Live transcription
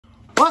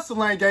What's the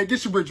line, gang?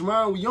 Get your boy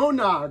Jamal. We on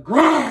our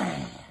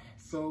grind.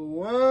 So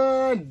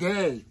one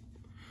day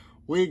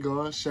we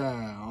gonna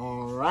shine.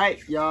 All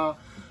right, y'all.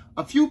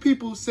 A few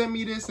people sent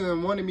me this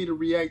and wanted me to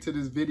react to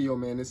this video,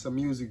 man. It's a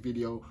music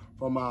video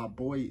from our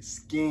boy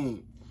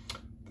Skeng.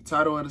 The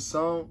title of the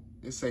song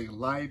is "Say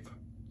Life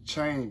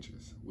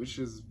Changes," which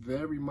is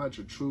very much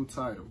a true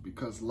title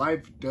because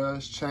life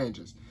does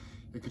changes.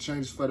 It could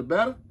change for the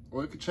better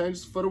or it could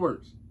change for the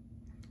worse.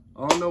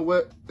 I don't know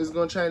what is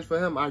going to change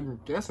for him. I'm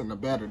guessing the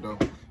better, though.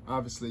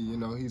 Obviously, you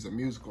know, he's a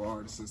musical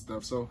artist and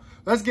stuff. So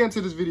let's get into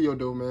this video,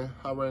 though, man.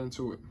 I'll right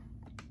into it.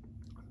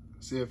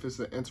 See if it's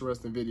an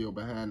interesting video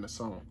behind the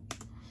song.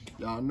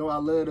 Y'all know I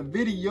love the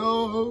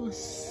videos.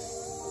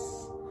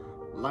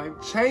 Life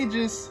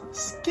changes.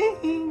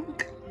 Skeng.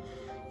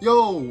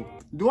 Yo,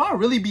 do I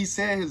really be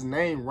saying his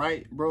name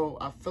right, bro?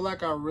 I feel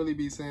like I really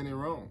be saying it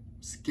wrong.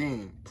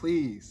 Skeng,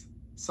 please.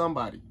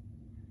 Somebody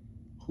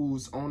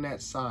who's on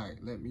that side,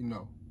 let me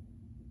know.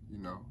 You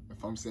know,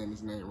 if I'm saying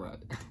his name right.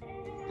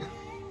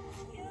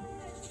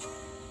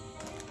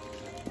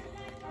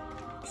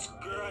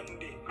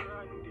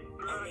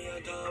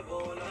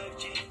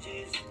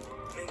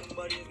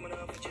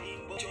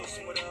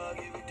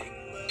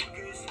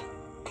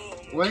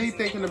 What he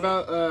thinking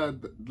about,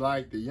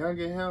 like the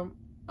younger him?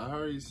 I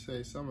heard he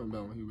say something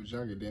about when he was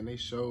younger. Then they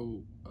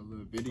showed a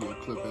little video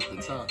clip at the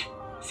top.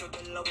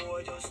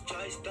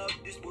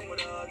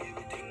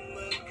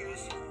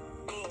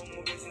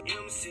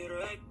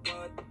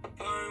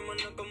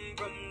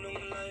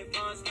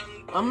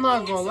 I'm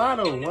not gonna lie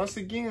though, once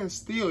again,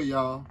 still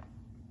y'all,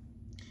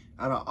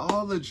 out of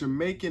all the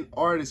Jamaican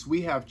artists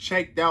we have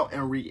checked out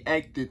and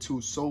reacted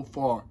to so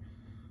far,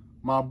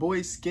 my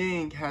boy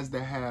Skeng has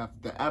to have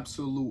the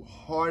absolute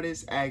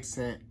hardest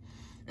accent,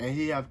 and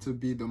he have to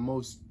be the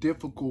most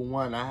difficult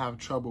one I have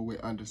trouble with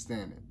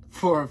understanding.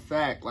 For a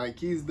fact, like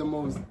he's the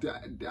most,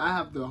 I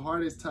have the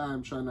hardest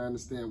time trying to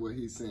understand what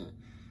he's saying.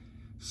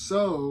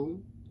 So,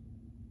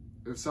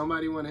 if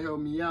somebody want to help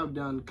me out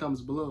down in the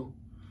comments below,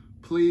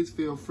 please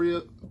feel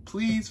free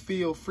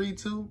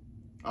to.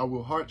 I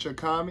will heart your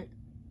comment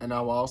and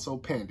I will also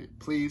pin it.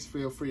 Please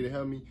feel free to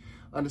help me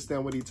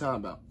understand what he's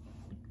talking about.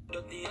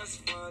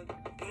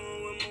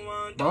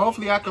 But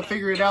hopefully I can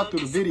figure it out through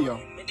the video.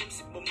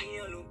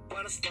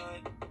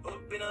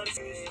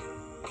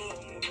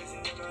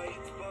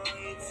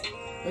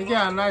 It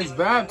got a nice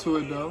vibe to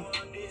it though.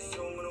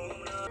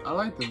 I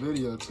like the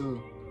video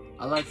too.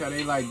 I like how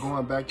they like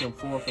going back and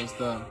forth and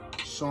stuff.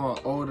 Showing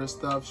older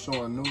stuff,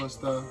 showing newer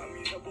stuff.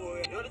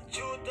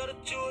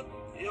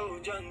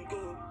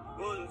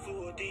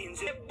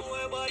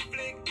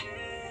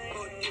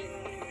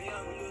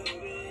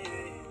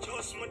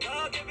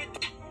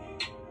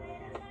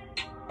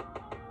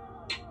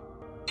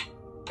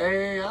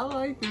 Hey, I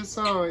like this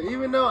song.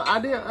 Even though I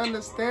didn't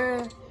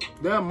understand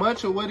that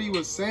much of what he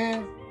was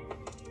saying,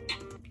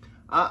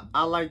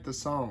 I like the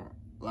song.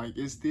 Like,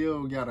 it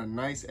still got a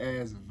nice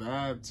ass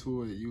vibe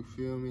to it. You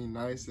feel me?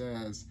 Nice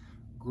ass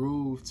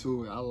groove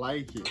to it. I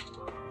like it.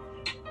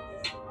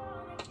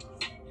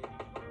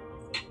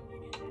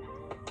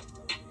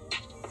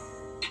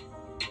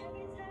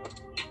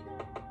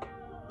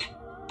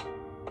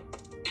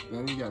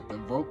 Then you got the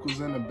vocals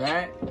in the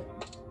back.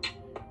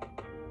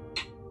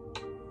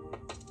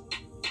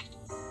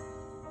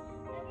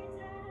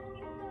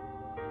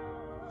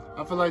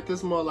 I feel like this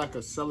is more like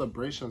a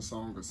celebration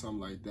song or something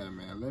like that,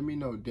 man. Let me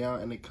know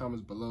down in the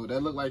comments below.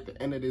 That look like the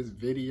end of this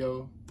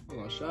video.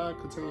 Hold on, should I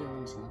continue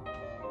on?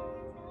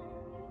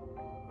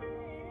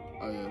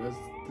 Oh yeah,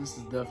 this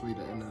is definitely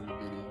the end of the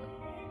video.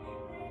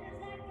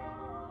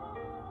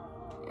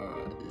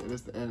 Yeah,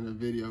 this is the end of the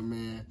video,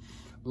 man.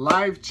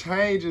 Life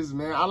changes,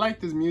 man. I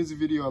like this music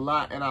video a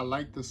lot, and I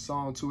like the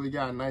song too. It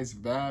got a nice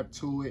vibe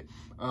to it.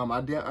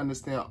 I didn't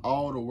understand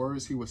all the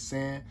words he was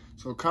saying,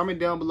 so comment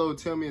down below,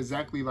 tell me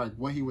exactly like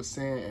what he was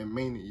saying and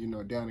mean it, you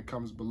know, down in the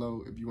comments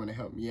below if you want to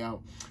help me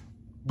out.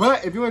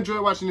 But if you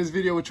enjoyed watching this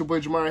video with your boy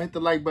Jamar, hit the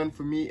like button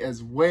for me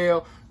as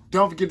well.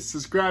 Don't forget to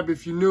subscribe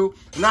if you're new,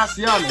 and I'll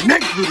see y'all in the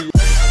next video.